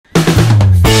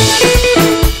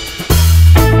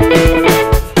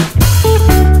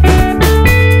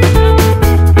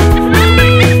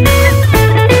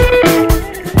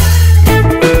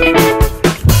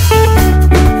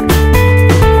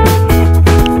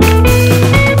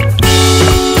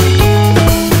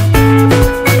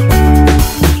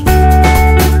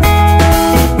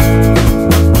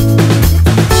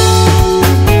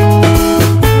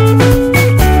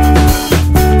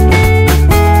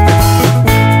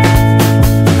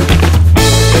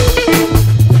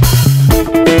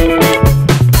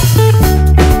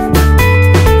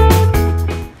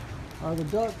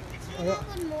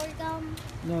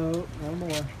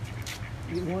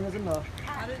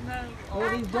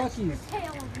duckies.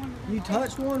 You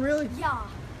touched one, really? Yeah.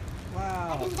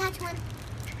 Wow. I can touch one.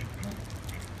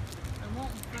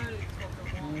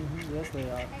 Yes, they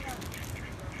are.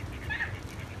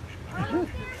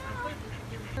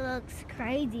 It looks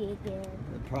crazy again.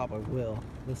 It probably will.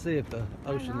 Let's see if the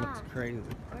ocean looks crazy.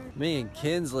 Me and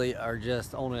Kinsley are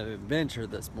just on an adventure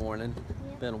this morning.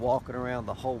 Been walking around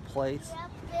the whole place.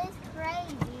 Yep, it's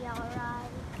crazy, alright.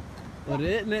 But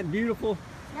isn't it beautiful?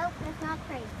 Nope, it's not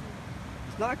crazy.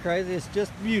 It's not crazy, it's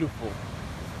just beautiful.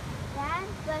 Dad,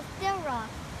 but still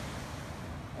rough.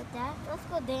 But Dad, let's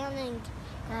go down and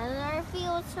gather our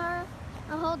fields for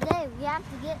a whole day. We have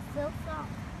to get so soft.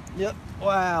 Yep.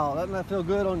 Wow, doesn't that feel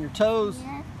good on your toes?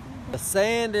 Yes. The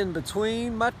sand in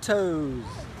between my toes.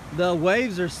 The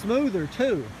waves are smoother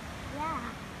too. Yeah.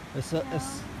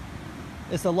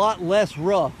 It's a lot less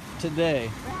rough today.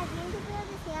 Dad, you can build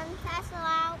a sandcastle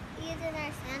out using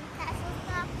our sandcastle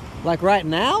stuff. Like right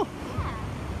now? Yeah.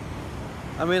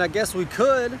 I mean, I guess we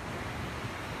could.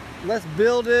 Let's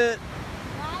build it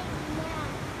Right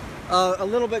now. a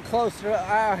little bit closer to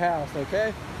our house,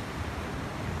 okay?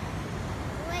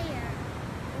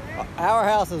 Where? Our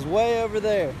house is way over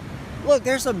there. Look,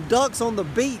 there's some ducks on the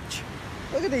beach.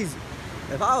 Look at these.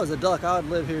 If I was a duck, I would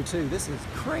live here too. This is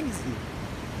crazy.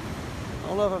 I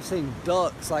don't know if I've seen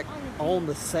ducks like on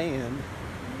the sand.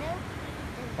 Nope.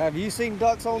 Have you seen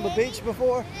ducks on the beach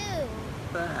before? Ew.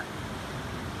 That.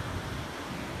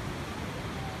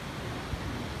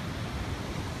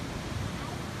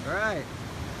 All right.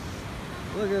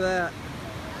 Look at that.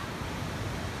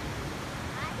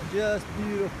 Just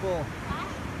beautiful.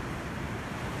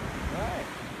 Right.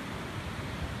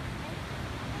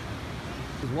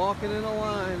 He's walking in a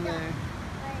line there.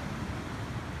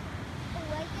 Oh,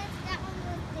 I guess that one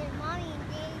was their mommy and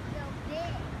daddy so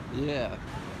big. Yeah.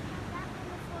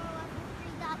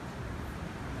 That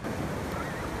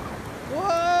one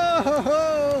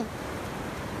Whoa!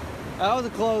 That was a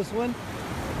close one.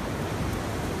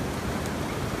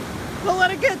 Don't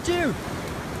let it get you.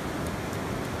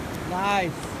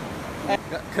 Nice.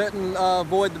 Couldn't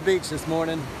avoid the beach this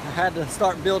morning. I had to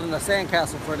start building a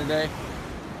sandcastle for today.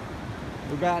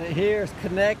 We got it here, it's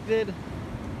connected.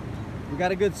 We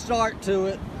got a good start to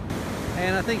it.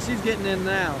 And I think she's getting in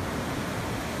now.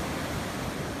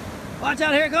 Watch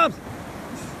out, here it comes.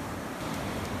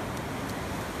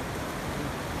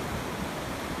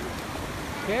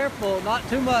 Careful, not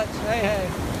too much. Hey, hey.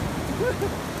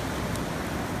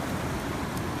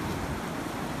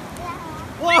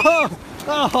 Whoa!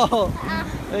 Oh,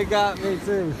 they got me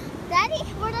too. Daddy,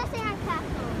 where's the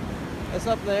sandcastle? It's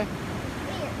up there.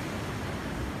 Here.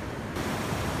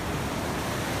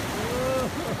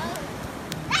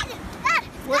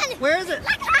 Where is it?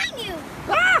 Look behind you.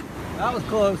 Ah! That was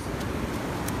close.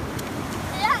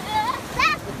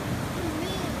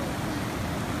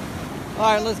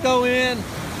 All right, let's go in.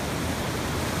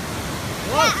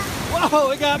 Whoa!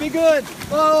 Whoa! It got me good.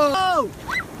 Whoa!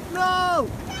 No!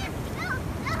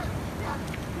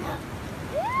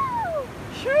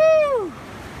 Shoo! Oh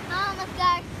my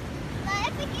gosh. Now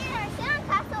if we get our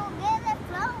sandcastle, we'll get it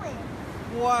flowing.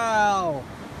 Wow!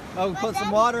 Oh, we put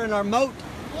some water in our moat.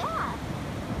 Yeah.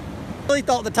 I really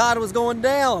thought the tide was going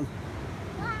down.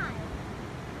 Why?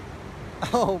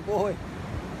 Oh boy.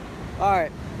 All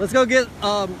right, let's go get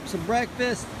some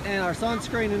breakfast and our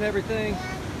sunscreen and everything. And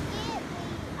get me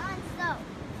unsoaked.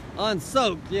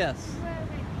 Unsoaked, yes. Where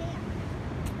we can.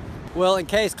 Well, in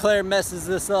case Claire messes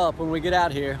this up when we get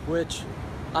out here, which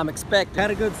I'm expecting.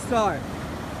 Had a good start.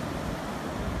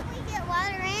 We get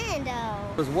water in though.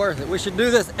 It was worth it. We should do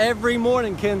this every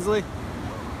morning, Kinsley.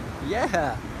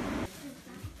 Yeah.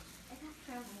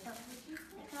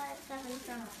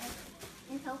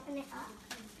 And open it up.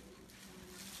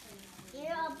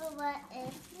 Here I'll put what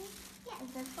is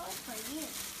the toy for you.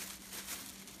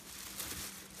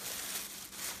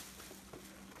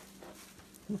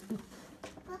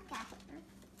 Look at her.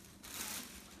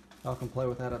 Y'all can play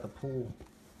with that at the pool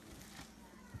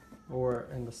or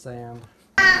in the sand.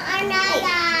 I'm Nana.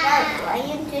 What are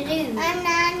you to do? I'm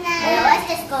Nana. Let's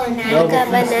just go now. Look at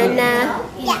banana.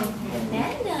 Yeah.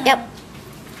 Banana. Yep.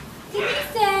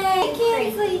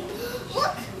 Kinsley.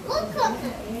 Look.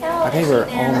 I gave her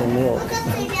almond milk.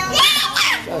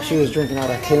 Yeah. She was drinking out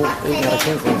of eating out of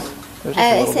Kinsley's. Oh,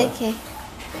 it's okay.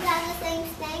 We have the same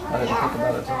thing. I didn't think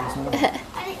about it till just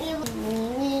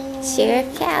now. Share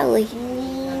Callie.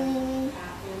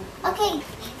 Okay,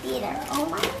 Peter. Oh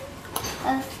my.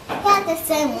 We have the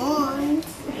same ones.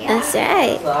 That's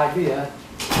right. That's the idea.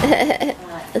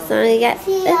 That's when we got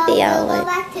the Go one.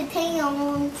 back to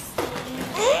tails.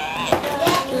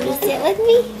 Want to sit with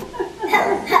me?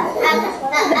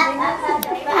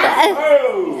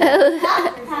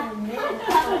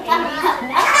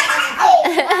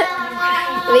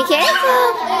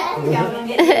 Y'all gonna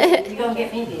get me? You gonna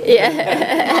get me? Yeah.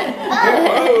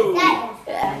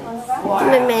 Wow.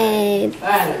 Mermaid.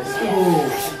 That is cool.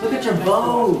 Look at your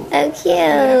bow. Oh,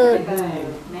 cute.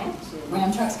 Ram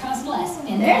trucks cost less.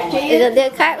 And There she You gonna do a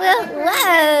cartwheel?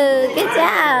 Whoa, good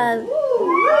job.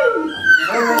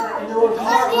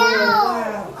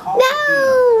 No!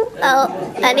 Oh,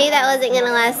 I knew that wasn't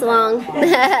gonna last long.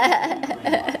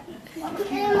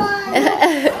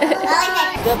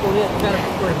 Step on it.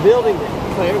 We're building it.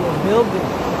 Claire, we're building it.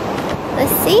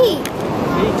 Let's see.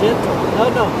 Be gentle.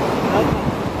 No.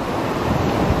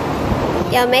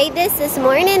 Y'all made this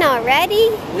morning already?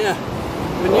 Yeah.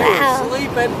 When you Wow. were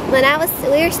sleeping. When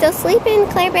we were still sleeping,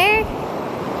 Claire Bear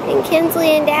and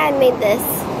Kinsley and Dad made this.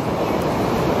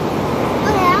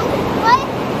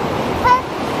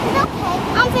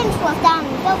 I'm finished with down.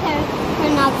 Okay, her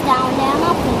knob's down.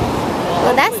 I'll finish.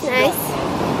 Well, that's nice.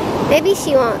 Maybe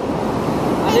she won't.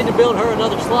 I need to build her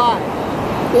another slide.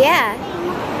 Yeah.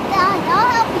 Dad, I'll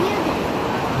help you then.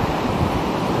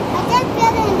 I just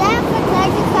built it down for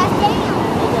Claire to crash down.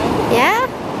 Yeah?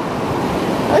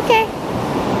 Okay.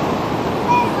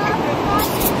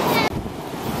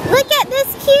 Look at this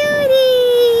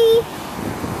cutie!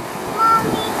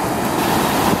 Mommy.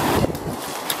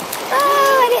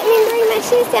 Oh, I didn't mean to bring my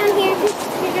shoes down here.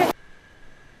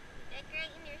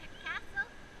 Decorating your castle?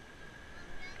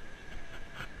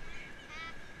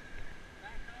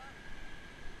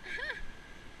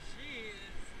 She is.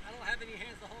 I don't have any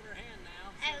hands to hold her hand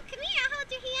now. Oh, come here, I'll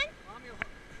hold your hand. Mommy will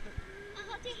I'll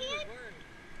hold your hand. word.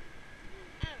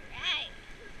 Alright.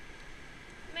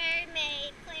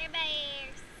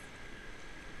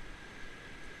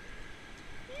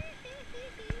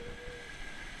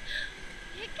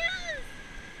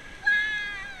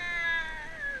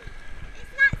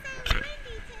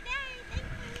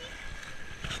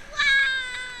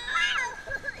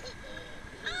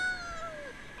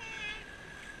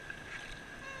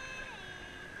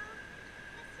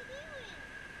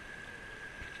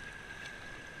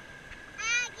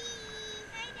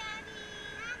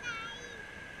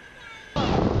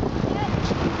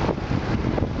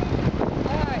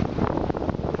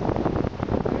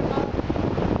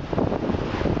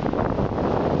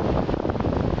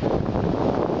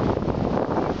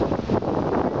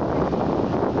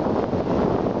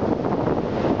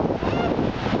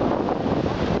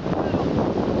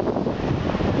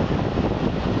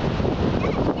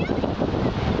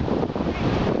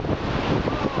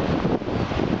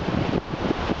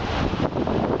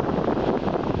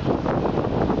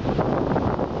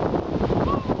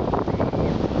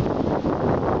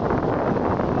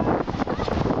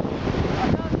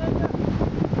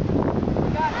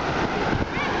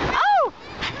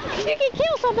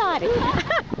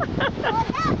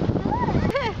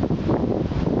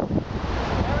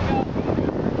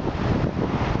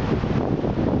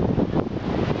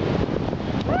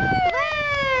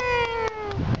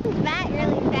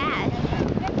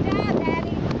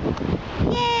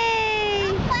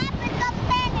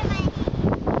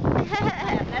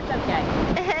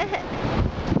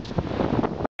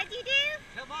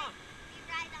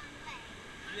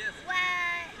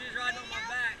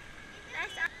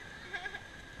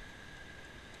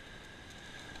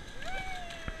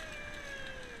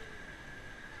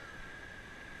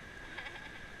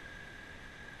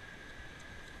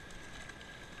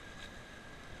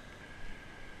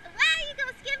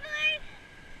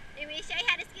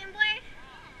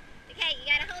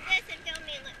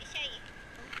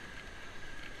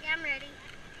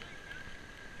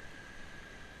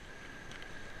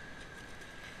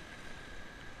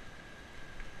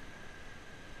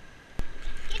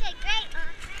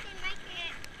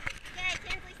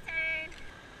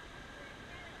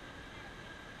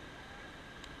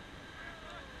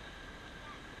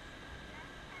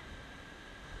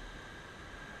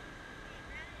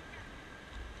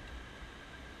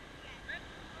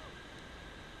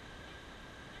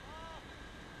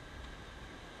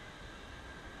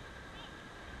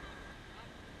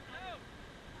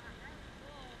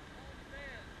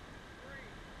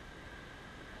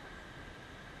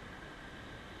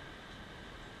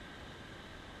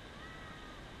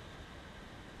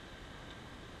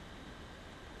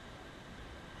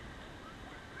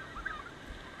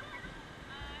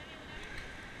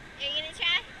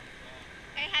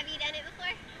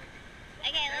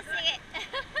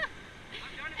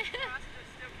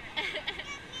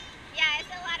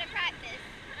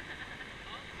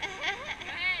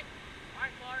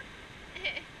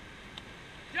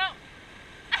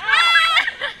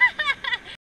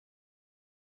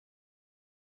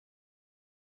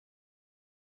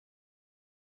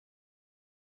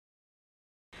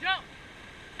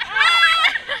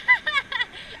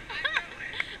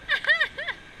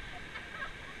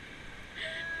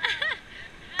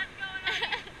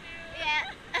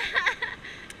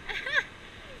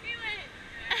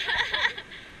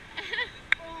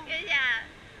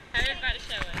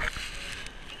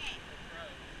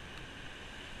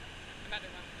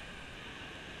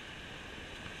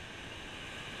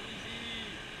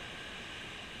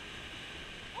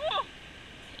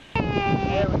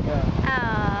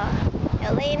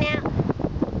 laying out.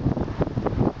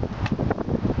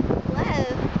 Whoa.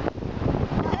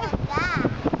 Look at that.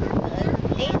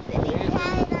 Dancing.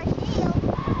 That is our shield.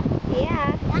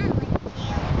 Yeah. That one's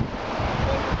shield.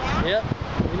 Yep.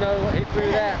 You know what? He threw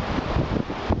that.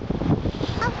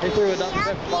 He threw a Dr.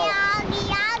 Pepper bottle. Hi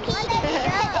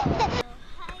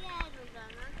guys, we're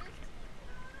done with this,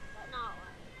 but not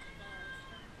like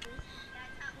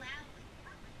this.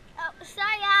 Oh,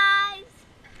 sorry guys.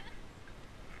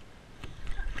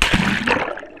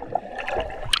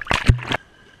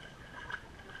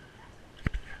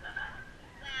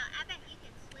 Wow, I bet you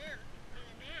can swim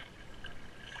doing that.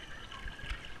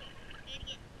 Here, do it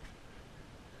again.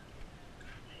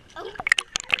 Oh.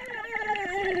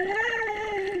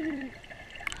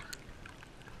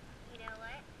 You know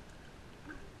what?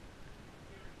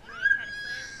 You want to try to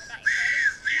swim without your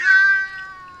floaties? No!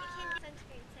 You can do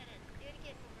sunscreen setting. Do it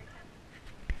again one more time.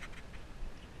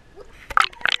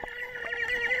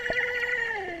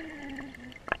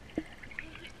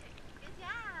 Good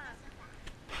job.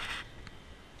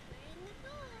 We're in the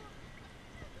pool.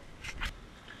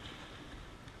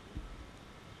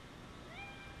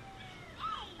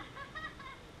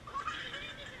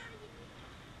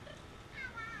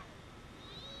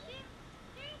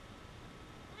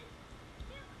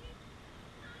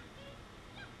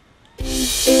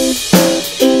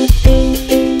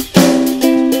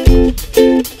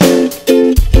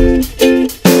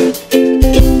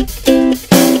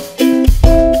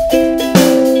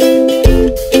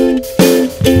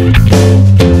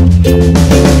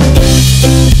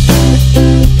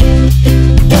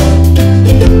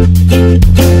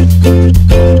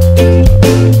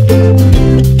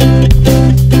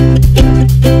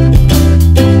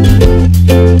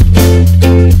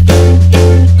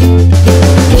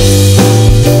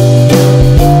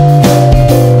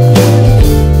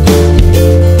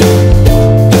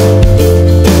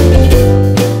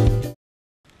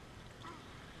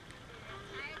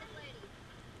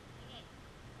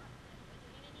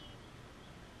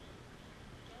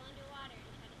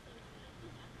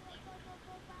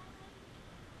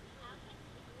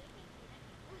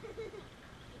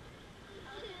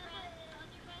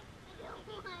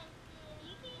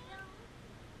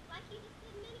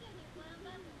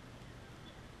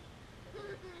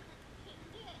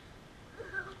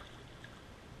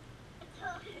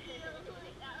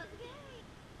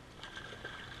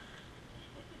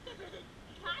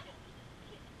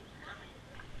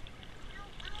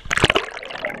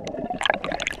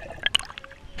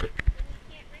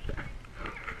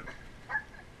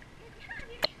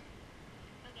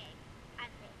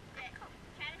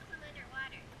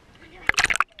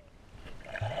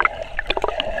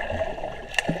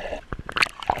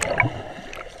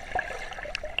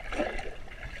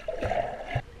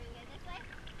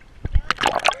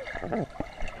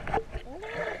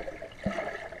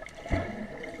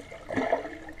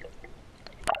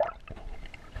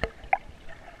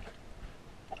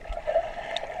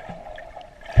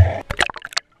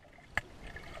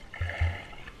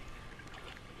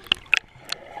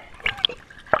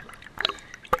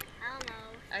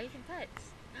 Oh, you can touch.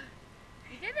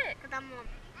 You did it. Cause I'm on.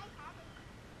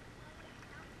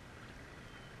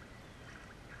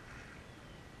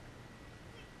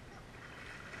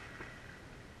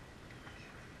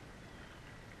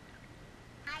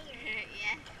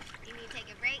 Yeah. You need to take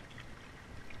a break.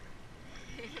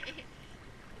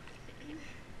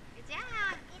 Good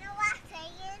job. You know what I'm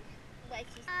saying? What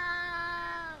you?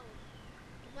 Oh.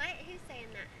 What? Who's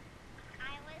saying that?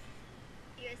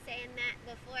 You were saying that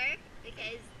before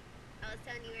because I was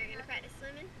telling you we were going to practice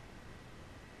swimming?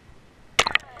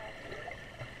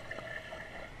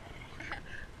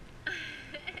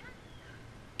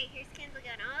 Hey, here's Kinsley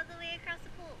going all the way across the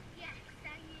pool. Yes, I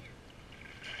am.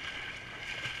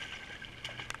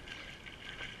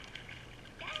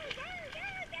 Go, go, go, go,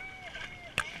 go,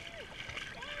 go,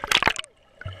 go.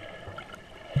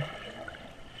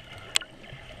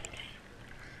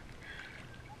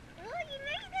 Oh, you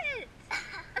made it!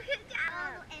 Good job.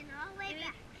 Oh, and all the way Give me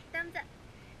back. thumbs up.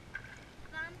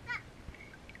 Thumbs up.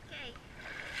 Okay.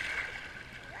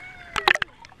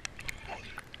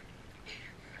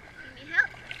 Need me help?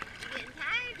 You getting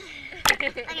tired?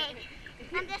 Okay,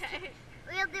 I'm just.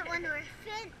 We'll do it when we're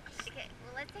finished. Okay,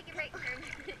 well let's take a break for you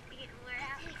getting more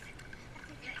out.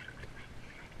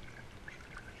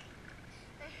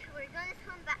 We're gonna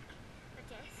come back with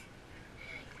this.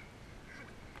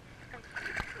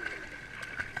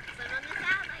 Swim on this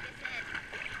out, like I said.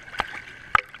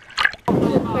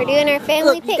 We're doing our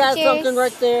family Look, you got pictures. something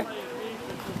right there.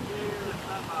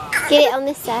 Get it on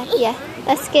this side. Yeah,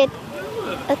 that's good.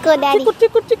 Let's go, Daddy. Tickle,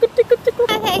 tickle, tickle, tickle.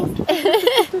 Okay.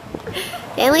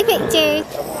 Family pictures.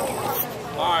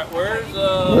 Alright, where's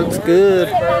Looks good.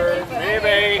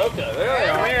 Baby? Okay, there they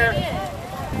are. Here.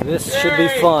 This should be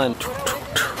fun.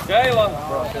 Kayla.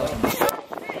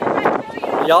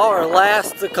 Y'all are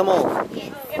last to come on.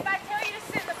 If I tell you to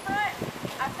sit in the front,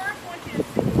 I first want you to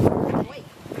sit.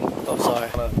 Oh, sorry.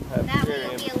 That way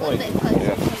you'll be a little bit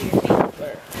closer to your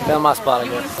Found my spot, I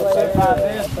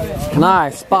guess.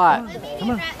 Nice spot. Let me get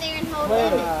right there and hold it.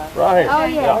 Right here. Oh,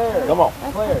 yeah. Come on.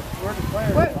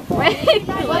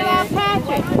 What about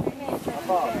Patrick?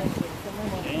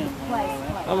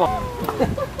 Come on.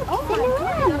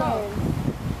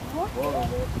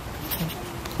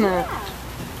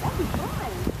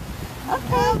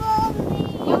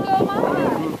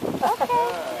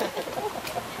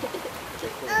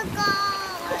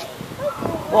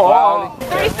 Oh,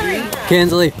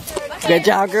 Kinsley, good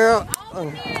job, girl.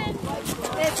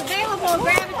 It's available.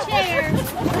 Grab a chair.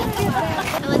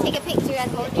 I'm going to take a picture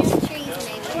of holding the trees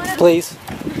maybe. Please.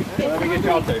 let me get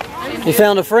y'all two. You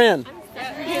found a friend.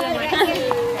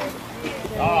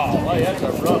 Oh, boy, that's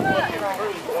a rough looking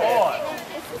fruit. Boy.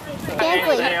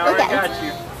 Kinsley, look I at got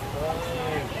you.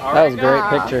 That was a great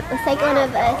picture. Let's take one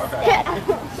of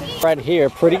us. Right here,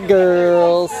 pretty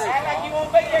girls.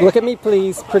 Look at me,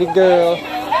 please, pretty girl.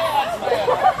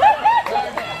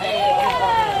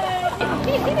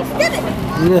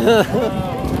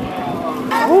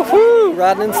 Woohoo!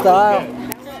 Riding in style.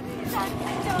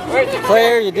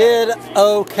 Claire, you did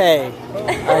okay,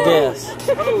 I guess.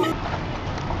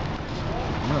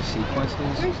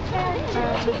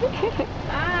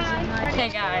 Hey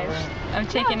guys, I'm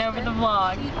taking over the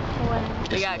vlog.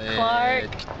 We got Clark,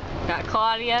 got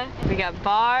Claudia, we got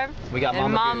Barb, We got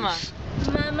and Mama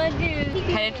Mama Goose.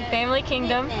 Headed to Family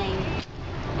Kingdom,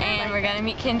 and we're gonna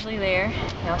meet Kinsley there.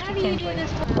 Y'all see Kinsley.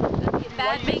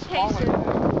 Bad vacation.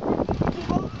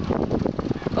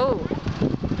 Oh.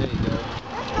 There you go.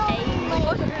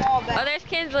 Oh, there's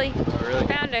Kinsley. Oh, really?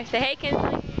 Found her. Say hey,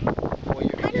 Kinsley. Well,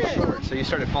 you're short, so you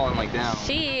started falling like down.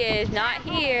 She is not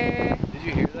here. Did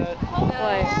you hear that?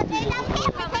 What?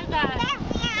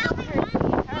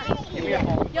 Give me a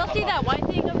phone. Y'all see that white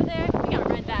thing over there? We gotta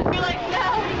rent that.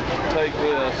 Take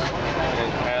this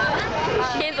and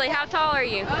pass Kinsley, how tall are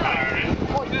you?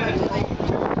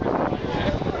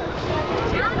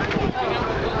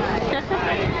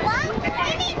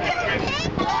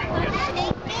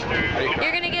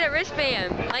 You're gonna get a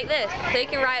wristband like this, so you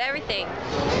can write everything.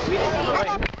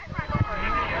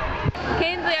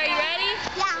 Kinsley, are you ready?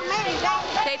 Yeah, I'm ready.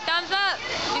 Say thumbs up.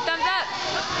 Do thumbs up.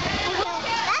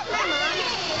 That's my mom.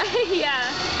 Yeah.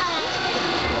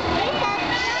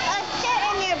 Sit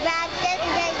in your bag just in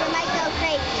case you might go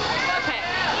crazy. Okay.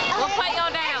 We'll put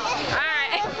y'all down.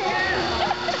 Alright.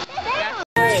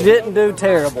 She didn't do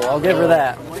terrible, I'll give her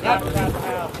that.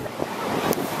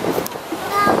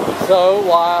 So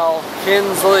while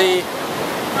Kinsley is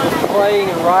playing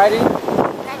and riding,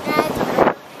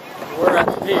 we're at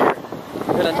the pier.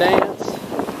 We're gonna dance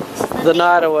the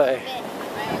night away.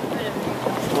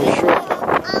 I'm sure.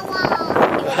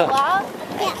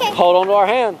 Hold on to our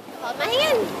hand. Hold my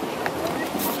hand.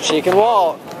 She can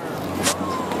walk.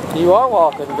 You are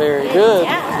walking very good.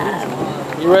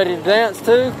 You ready to dance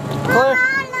too, Claire?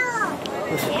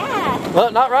 Yeah.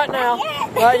 Well, not right now.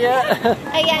 Not yet. Oh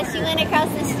yeah, she went across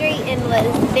the street and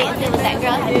was dancing with that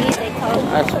girl had music on.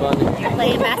 That's funny.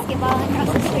 Playing basketball across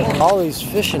the street. All these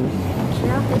fishing.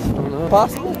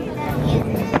 Possible?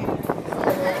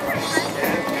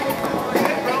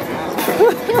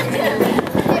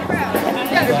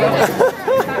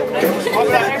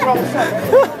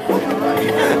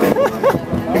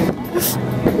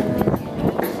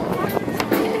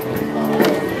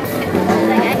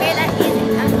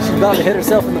 She's about to hit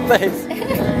herself in the face.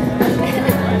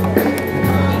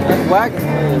 That's wagon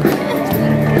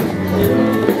wheel.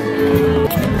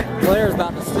 Claire's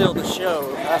about to steal the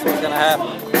show. That's what's gonna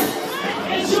happen.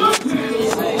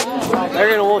 They're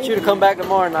gonna want you to come back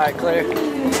tomorrow night, Claire.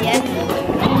 Yes.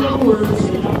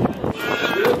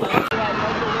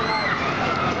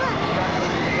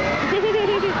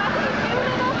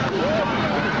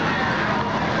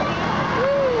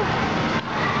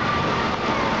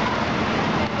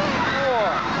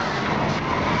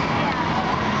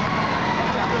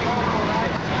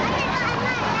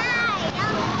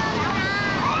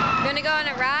 Gonna go on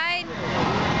a ride?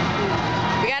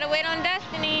 We gotta wait on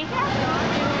Destiny.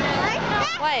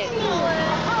 What?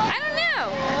 I don't know.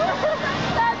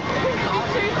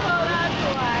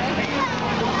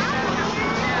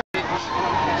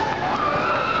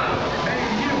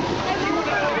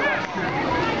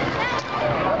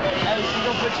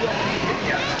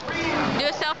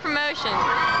 promotion.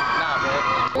 Nah, bro.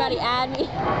 Everybody add me.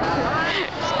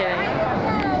 Just kidding.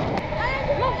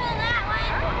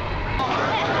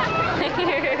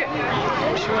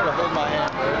 She wanted to hold my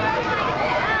hand, bro.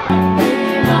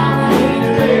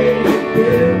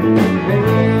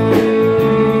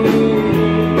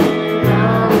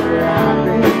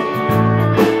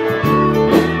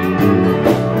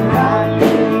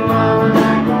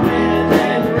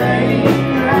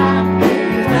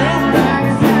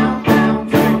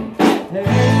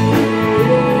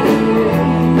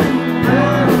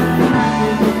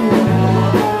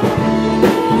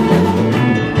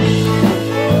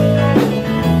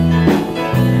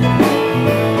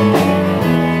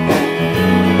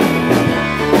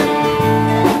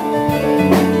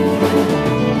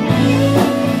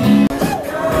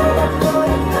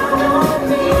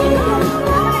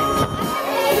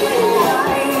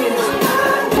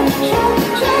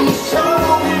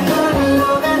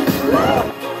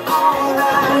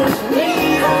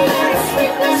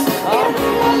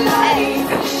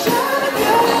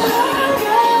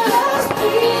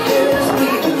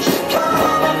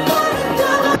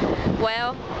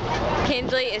 Well,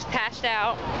 Kinsley is passed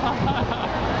out.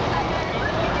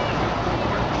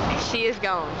 She is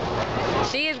gone.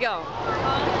 She is gone.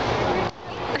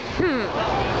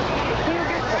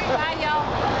 Bye, y'all.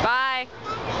 Bye.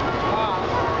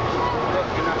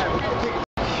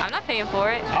 I'm not paying for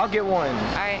it. I'll get one.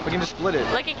 All right. We can just split it.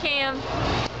 Look at Cam.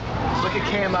 Look at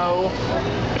Camo.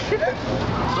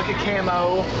 Look at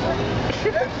Camo.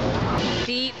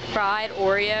 Deep fried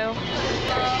Oreo.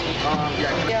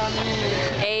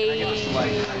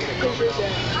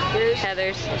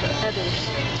 Heather's.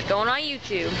 Going on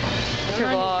YouTube. It's her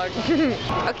vlog.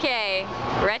 Okay,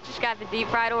 Rhett just got the deep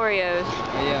fried Oreos.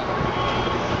 Yeah.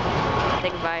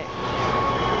 Take a bite.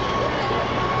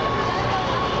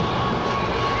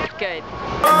 Good.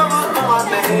 I'm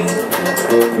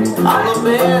the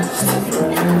best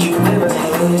you ever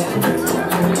had.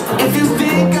 If you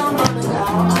think I'm running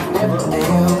out, I never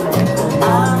am.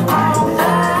 I'm on fire.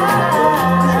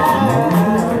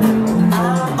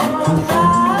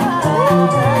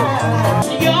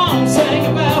 Young sang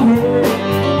about her.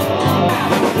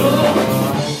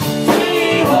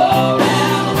 Free home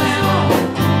Alabama,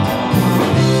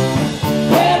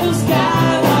 where the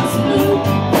sky was blue.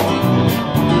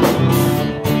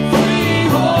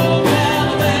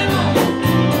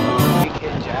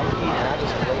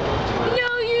 No,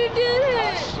 you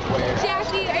didn't.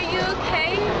 Jackie, are you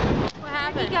okay? What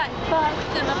happened? He got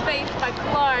buzzed in the face by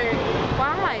Clark.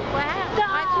 Why? What happened?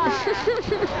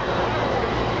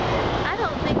 I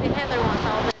don't think that Heather wants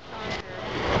all this on her.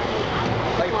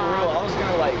 Like for real, I was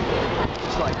gonna like,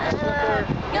 just like mess with her.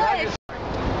 Good.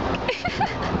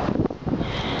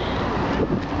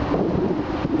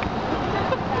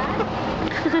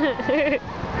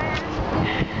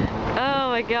 Oh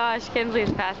my gosh,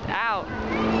 Kinsley's passed out.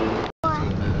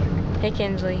 Hey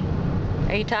Kinsley,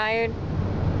 are you tired?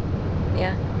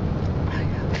 Yeah.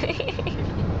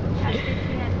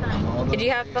 Did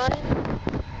you have fun?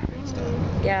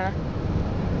 Yeah.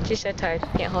 She's so tired, she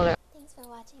can't hold her. Thanks for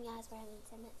watching, guys. We're having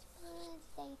so much fun.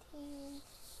 Stay tuned.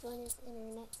 Join us in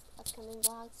our next upcoming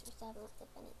vlogs. We're still having lots of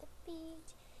fun at the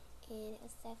beach. And it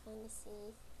was so fun to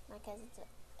see my cousins'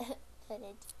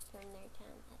 footage from their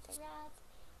time at the rides.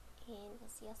 And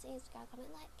we'll see y'all soon. Subscribe,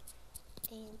 comment, like.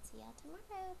 And see y'all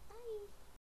tomorrow. Bye.